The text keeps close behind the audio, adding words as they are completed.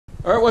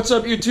Alright, what's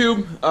up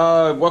YouTube?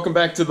 Welcome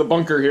back to the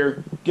bunker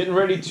here. Getting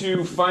ready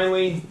to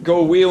finally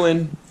go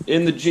wheeling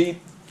in the Jeep.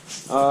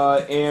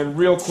 And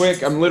real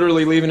quick, I'm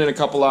literally leaving in a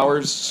couple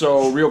hours,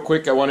 so real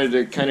quick I wanted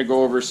to kind of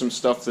go over some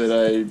stuff that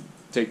I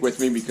take with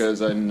me because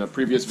in a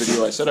previous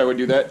video I said I would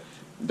do that.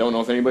 Don't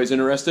know if anybody's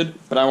interested,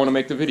 but I want to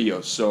make the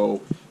video,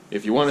 so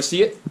if you want to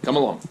see it, come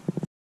along.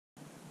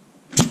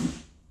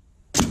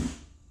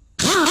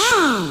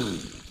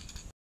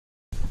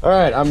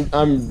 Alright,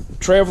 I'm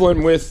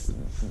traveling with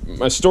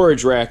my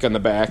storage rack on the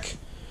back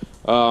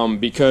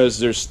because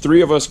there's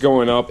 3 of us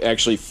going up,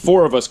 actually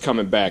 4 of us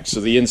coming back,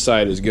 so the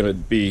inside is going to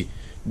be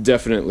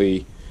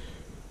definitely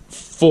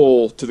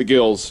full to the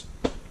gills.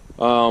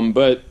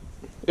 But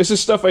this is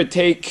stuff I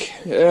take.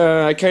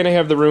 I kind of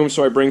have the room,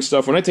 so I bring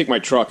stuff. When I take my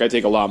truck, I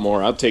take a lot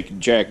more. I'll take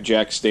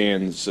jack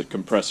stands, a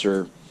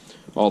compressor,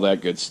 all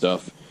that good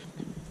stuff.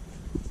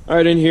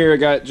 Alright, in here I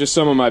got just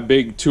some of my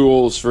big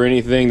tools for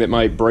anything that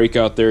might break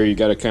out there. You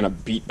got to kind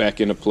of beat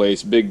back into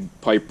place. Big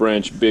pipe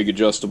wrench, big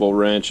adjustable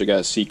wrench. I got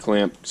a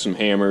C-clamp, some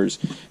hammers,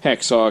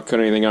 hacksaw, cut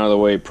anything out of the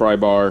way, pry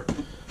bar.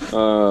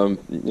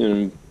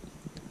 And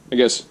I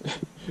guess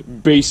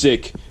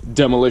basic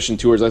demolition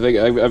tools. I think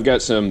I've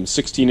got some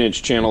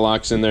 16-inch channel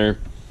locks in there.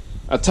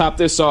 I'll top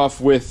this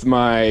off with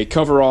my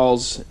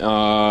coveralls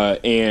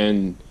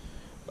and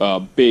a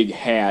big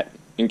hat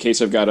in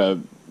case I've got a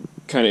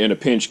kind of in a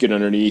pinch get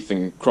underneath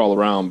and crawl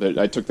around, but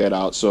I took that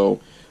out, so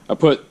I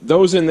put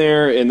those in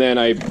there, and then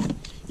I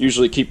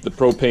usually keep the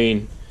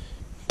propane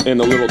and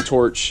the little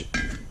torch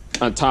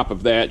on top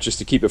of that just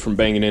to keep it from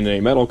banging into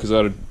any metal, because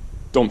I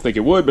don't think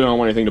it would, but I don't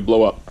want anything to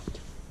blow up.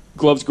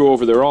 Gloves go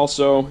over there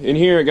also. In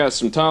here I got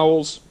some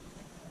towels,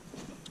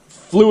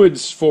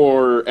 fluids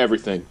for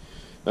everything.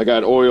 I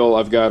got oil.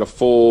 I've got a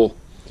full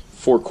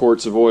 4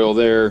 quarts of oil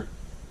there,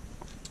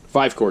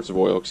 5 quarts of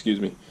oil, excuse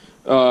me.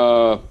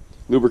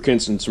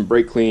 Lubricants and some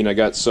brake clean. I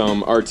got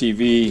some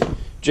RTV,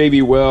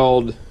 JB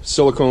Weld,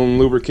 silicone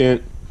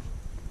lubricant,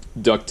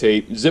 duct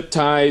tape, zip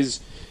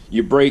ties.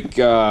 You break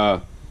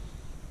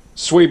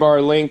sway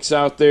bar links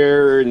out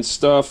there and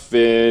stuff,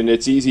 and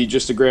it's easy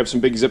just to grab some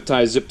big zip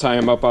ties, zip tie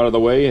them up out of the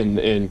way,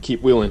 and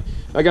keep wheeling.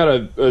 I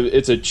got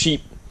it's a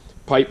cheap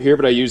pipe here,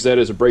 but I use that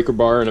as a breaker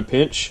bar in a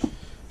pinch.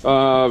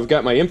 I've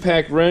got my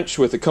impact wrench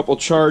with a couple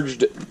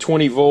charged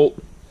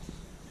 20-volt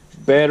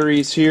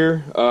batteries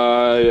here.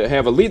 I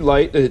have a lead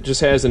light that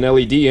just has an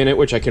LED in it,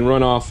 which I can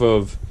run off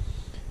of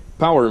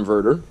power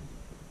inverter.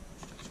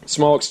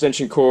 Small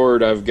extension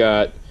cord. I've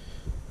got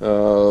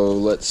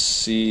let's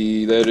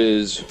see, that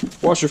is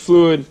washer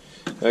fluid.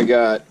 I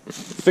got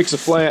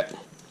fix-a-flat.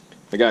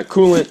 I got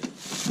coolant.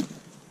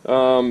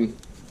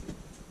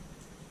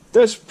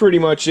 That's pretty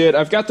much it.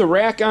 I've got the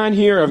rack on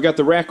here. I've got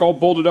the rack all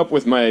bolted up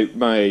with my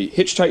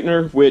hitch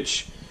tightener,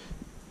 which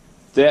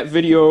that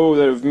video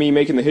of me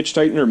making the hitch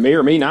tightener may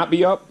or may not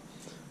be up.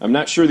 I'm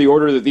not sure the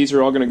order that these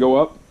are all going to go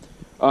up.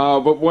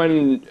 But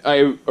when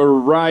I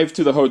arrive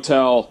to the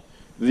hotel,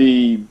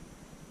 the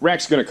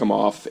rack's going to come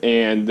off,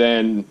 and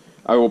then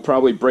I will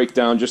probably break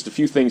down just a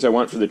few things I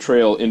want for the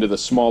trail into the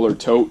smaller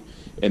tote,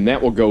 and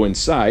that will go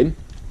inside.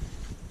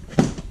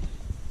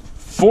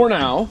 For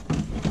now,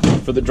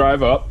 for the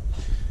drive up,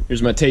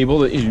 here's my table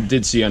that you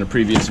did see on a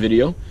previous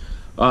video.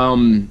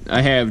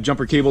 I have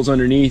jumper cables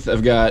underneath.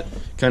 I've got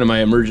kind of my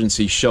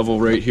emergency shovel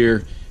right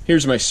here.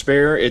 Here's my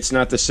spare. It's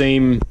not the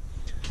same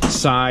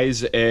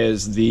size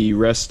as the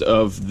rest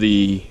of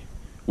the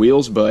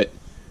wheels, but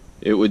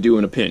it would do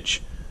in a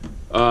pinch.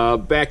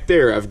 Back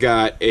there I've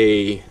got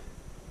a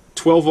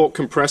 12-volt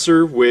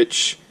compressor,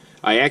 which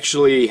I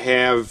actually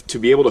have to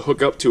be able to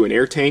hook up to an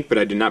air tank, but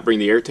I did not bring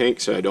the air tank,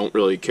 so I don't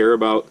really care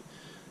about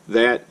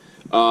that.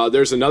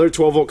 There's another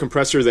 12-volt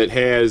compressor that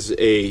has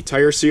a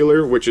tire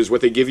sealer, which is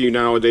what they give you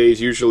nowadays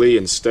usually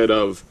instead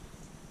of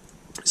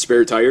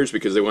spare tires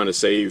because they want to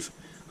save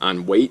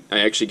on weight. I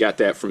actually got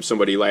that from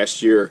somebody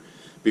last year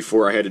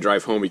before I had to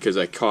drive home because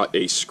I caught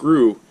a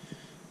screw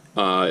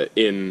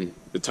in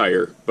the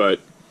tire, but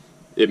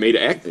it made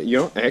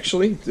it,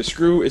 actually the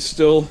screw is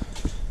still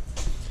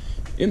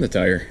in the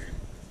tire.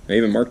 I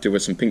even marked it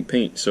with some pink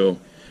paint, so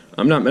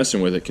I'm not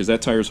messing with it because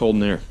that tire's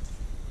holding there.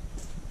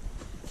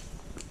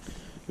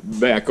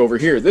 Back over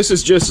here, this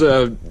is just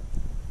a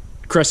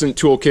Crescent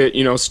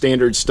toolkit,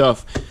 standard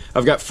stuff.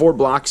 I've got 4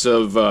 blocks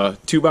of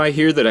 2x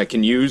here that I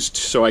can use,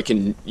 so I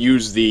can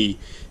use the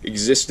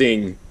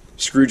existing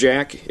screw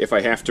jack if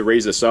I have to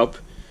raise this up.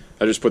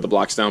 I just put the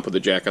blocks down, put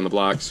the jack on the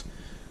blocks.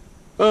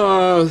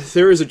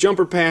 There is a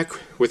jumper pack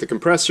with a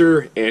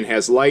compressor and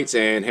has lights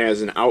and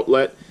has an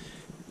outlet,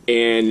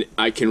 and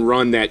I can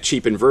run that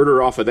cheap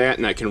inverter off of that,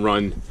 and I can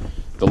run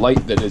the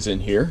light that is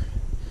in here.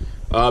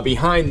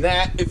 Behind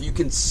that, if you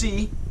can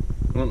see,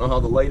 I don't know how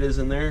the light is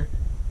in there,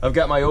 I've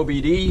got my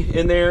OBD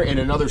in there and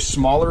another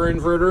smaller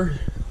inverter,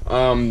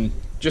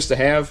 just to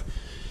have.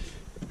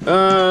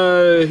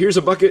 Here's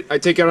a bucket I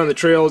take out on the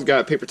trail. It's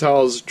got paper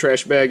towels,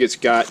 trash bag. It's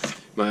got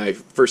my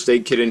first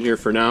aid kit in here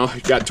for now.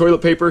 It's got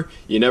toilet paper.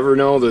 You never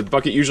know. The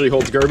bucket usually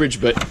holds garbage,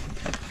 but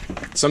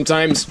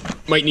sometimes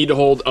might need to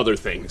hold other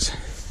things.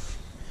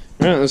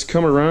 Alright, let's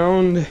come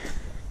around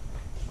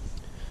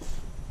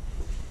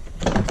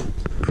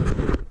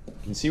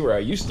can see where I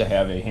used to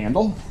have a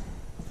handle.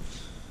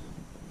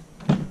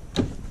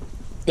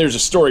 There's a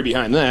story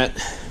behind that.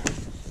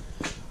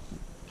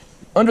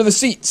 Under the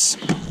seats.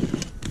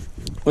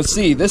 Let's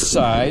see, this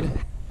side.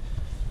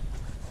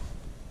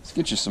 Let's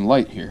get you some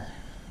light here.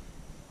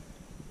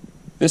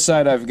 This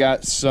side I've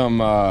got some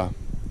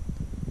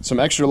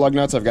extra lug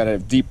nuts. I've got a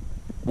deep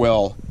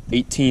well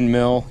 18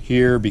 mil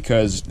here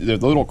because the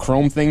little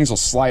chrome things will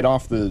slide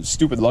off the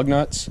stupid lug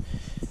nuts,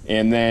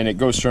 and then it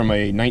goes from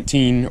a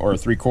 19 or a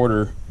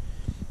 3/4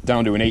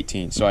 down to an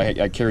 18. So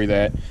I carry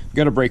that. I've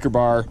got a breaker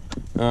bar.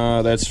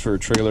 That's for a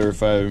trailer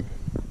if I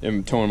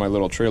am towing my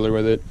little trailer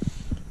with it.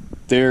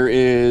 There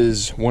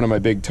is one of my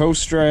big tow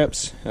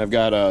straps. I've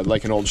got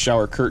like an old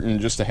shower curtain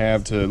just to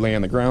have to lay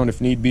on the ground if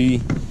need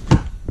be.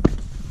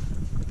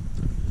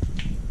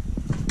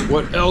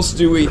 What else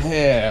do we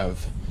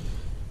have?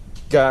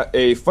 Got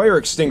a fire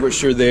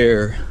extinguisher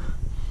there.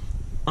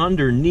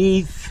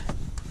 Underneath,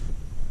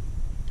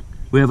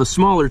 we have a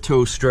smaller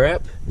tow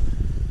strap.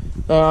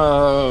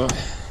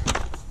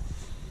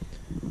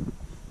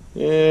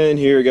 And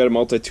here I got a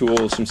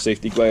multi-tool, some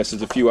safety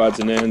glasses, a few odds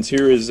and ends.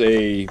 Here is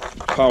a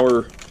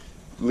power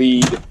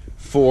lead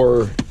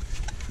for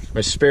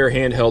my spare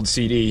handheld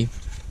CB.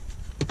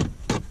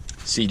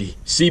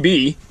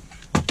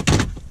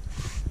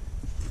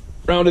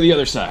 Round to the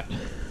other side.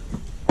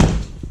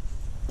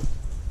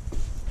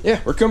 Yeah,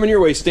 we're coming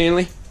your way,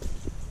 Stanley.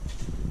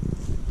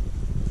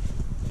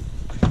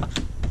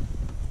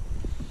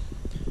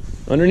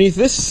 Underneath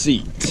this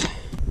seat.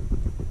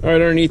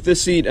 Alright, underneath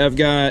this seat I've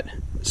got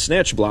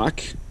snatch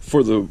block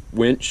for the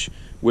winch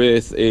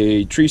with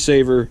a tree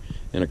saver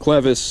and a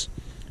clevis.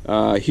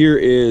 Here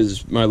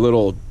is my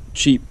little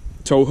cheap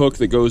tow hook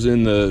that goes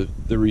in the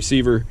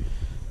receiver.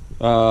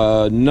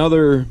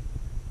 Another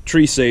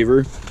tree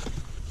saver.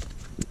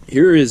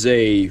 Here is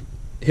a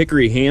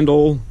hickory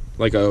handle,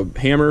 like a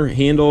hammer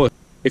handle.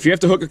 If you have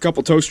to hook a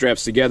couple tow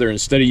straps together,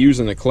 instead of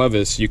using the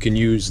clevis, you can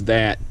use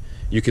that.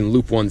 You can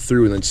loop one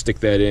through and then stick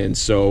that in.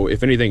 So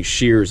if anything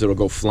shears, it'll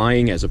go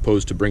flying as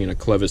opposed to bringing a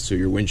clevis to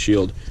your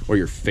windshield or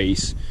your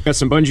face. Got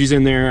some bungees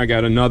in there. I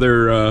got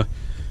another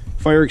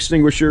fire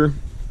extinguisher.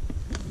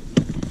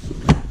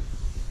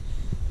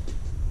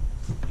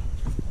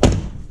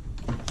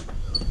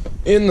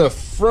 In the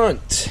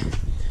front,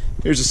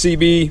 here's a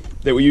CB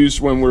that we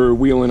use when we're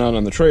wheeling out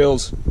on the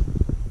trails.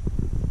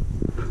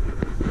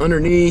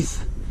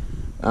 Underneath,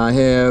 I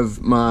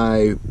have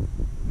my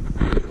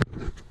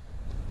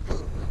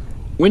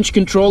winch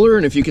controller,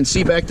 and if you can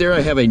see back there,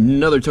 I have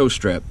another tow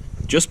strap,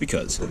 just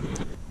because.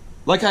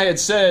 Like I had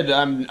said,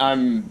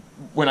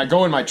 when I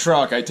go in my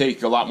truck, I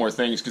take a lot more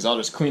things because I'll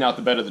just clean out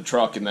the bed of the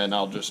truck and then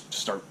I'll just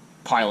start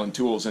piling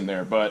tools in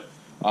there. But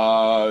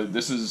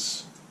this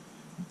is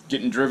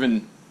getting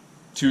driven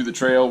to the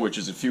trail, which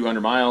is a few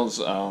hundred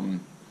miles,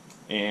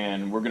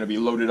 and we're going to be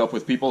loaded up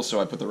with people, so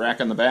I put the rack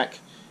on the back,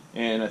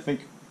 and I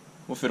think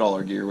we'll fit all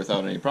our gear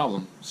without any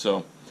problem.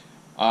 So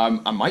I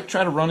might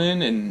try to run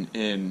in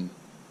and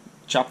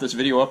chop this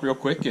video up real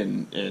quick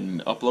and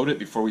upload it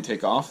before we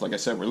take off. Like I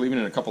said, we're leaving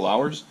in a couple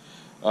hours,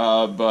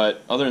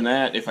 but other than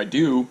that, if I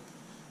do,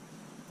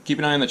 keep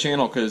an eye on the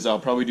channel because I'll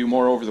probably do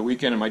more over the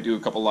weekend. I might do a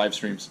couple live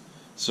streams.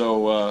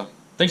 So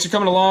thanks for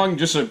coming along.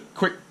 Just a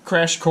quick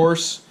crash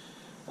course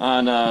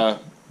on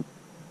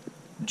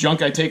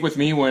junk I take with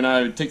me when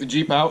I take the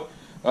Jeep out.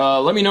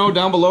 Let me know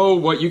down below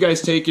what you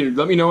guys take, and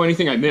let me know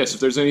anything I miss. If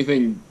there's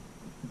anything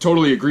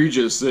totally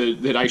egregious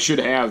that I should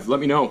have, let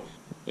me know.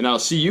 And I'll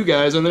see you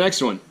guys on the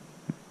next one.